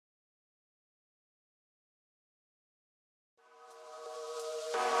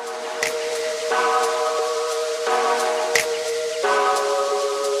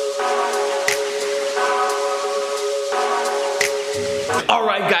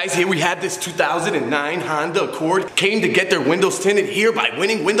Guys, here we have this 2009 Honda Accord. Came to get their windows tinted here by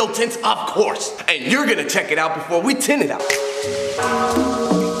Winning Window Tints, of course. And you're gonna check it out before we tint it out.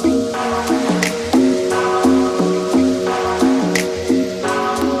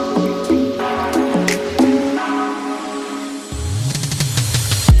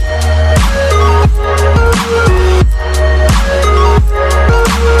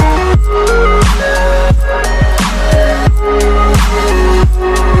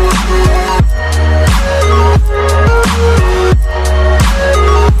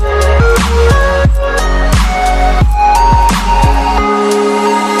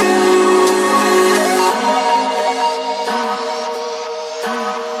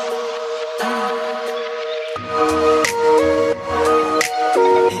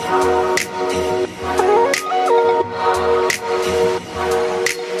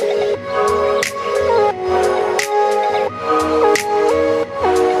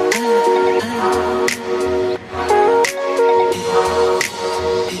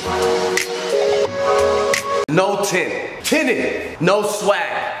 No tint, tinted, no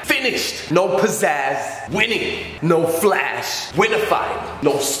swag, finished, no pizzazz, winning, no flash, winified,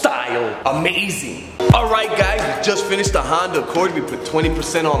 no style, amazing. Alright guys, we just finished the Honda Accord. We put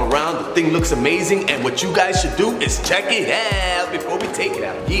 20% all around. The thing looks amazing, and what you guys should do is check it out before we take it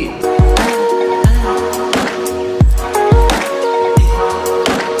out. Yeah.